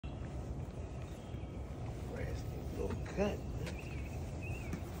cut.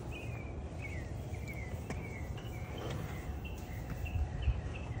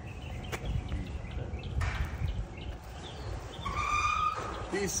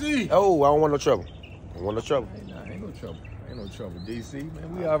 DC. Oh, I don't want no trouble. I don't want no trouble. Hey, nah, ain't no trouble. Ain't no trouble, DC,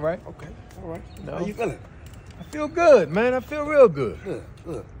 man. We all right. Okay, all right. No. How you feeling? I feel good, man. I feel real good.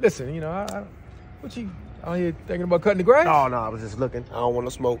 Good. Listen, you know, what you out here thinking about cutting the grass? No, I was just looking. I don't want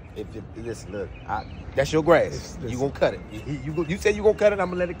to smoke. Listen, look, that's your grass. You gonna cut it. You say you gonna cut it.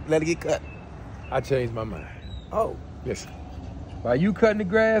 I'm gonna let it get cut. I changed my mind. Oh, Listen, by you cutting the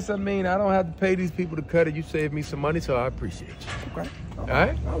grass, I mean, I don't have to pay these people to cut it. You saved me some money, so I appreciate you. okay. All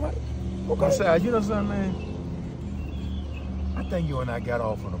right? All right. Okay. Besides, you know something, man? I think you and I got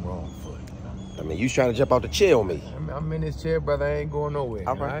off on the wrong foot. You know? I mean, you trying to jump out the chair on me. I'm in this chair, brother. I ain't going nowhere.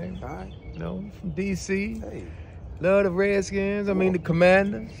 All right. You know, from D.C. Hey. Love the Redskins. I mean, the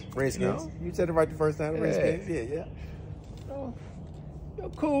Commanders. Redskins. You said it right the first time. The Redskins. Yeah. You're a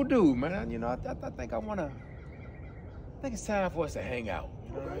cool dude, man. You know, I think I think it's time for us to hang out.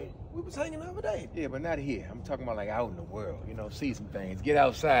 You know? Okay. We was hanging the other day. Yeah, but not here. I'm talking about like out in the world. You know, see some things. Get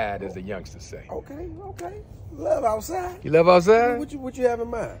outside, as the youngsters say. Okay. Love outside. You love outside? What you have in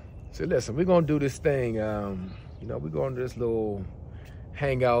mind? So listen, we're gonna do this thing. You know, we're going to this little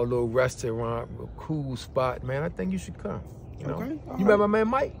hangout, little restaurant, real cool spot, man. I think you should come. You know? Okay. You remember my man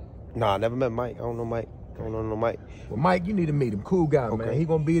Mike? Nah, I never met Mike. I don't know Mike. Well, Mike, you need to meet him. Cool guy, man. He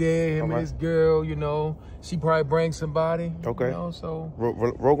gonna be there. Him and his girl. You know, she probably brings somebody. Okay. You know, so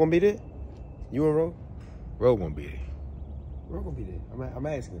Ro gonna be there? You and Ro? Ro gonna be there. Ro gonna be there. I'm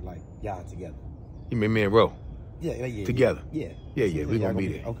asking like y'all together. You mean me and Ro? Yeah. Together. Yeah. Yeah. We gonna be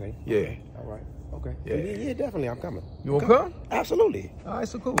there. Okay. Yeah. All right. Okay. Yeah. Definitely. I'm coming. You wanna come? Absolutely. All right,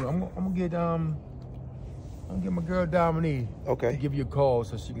 so cool. I'm gonna get my girl Dominique. Okay. To give you a call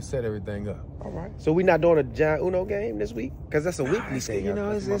so she can set everything up. All right. So we not doing a giant Uno game this week? Because that's a weekly thing. You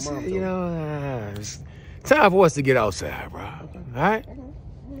know, That's what my mom told me. it's time for us to get outside, bro. Okay. All right?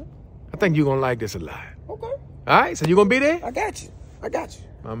 I think you're gonna like this a lot. Okay. All right, so you gonna be there? I got you.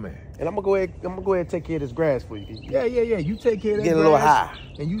 My man. And I'm gonna go ahead and take care of this grass for you. Yeah. You take care of that. Getting a little high.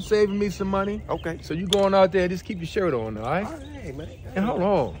 And you saving me some money. Okay. So you going out there, just keep your shirt on, all right? All right, hey, man. And hold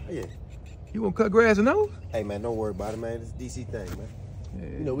on. Yeah. You gonna cut grass and those? Hey, man, don't worry about it, man. It's a DC thing, man.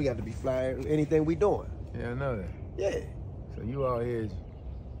 Yeah. You know, we got to be fly anything we doing. Yeah, I know that. Yeah. So you out here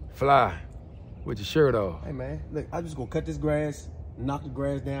fly with your shirt off. Hey, man, look, I'm just going to cut this grass, knock the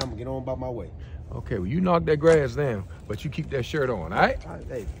grass down, and get on about my way. Okay, well, you knock that grass down, but you keep that shirt on, all right? All right,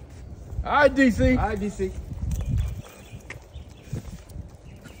 hey. All right, DC. All right, DC.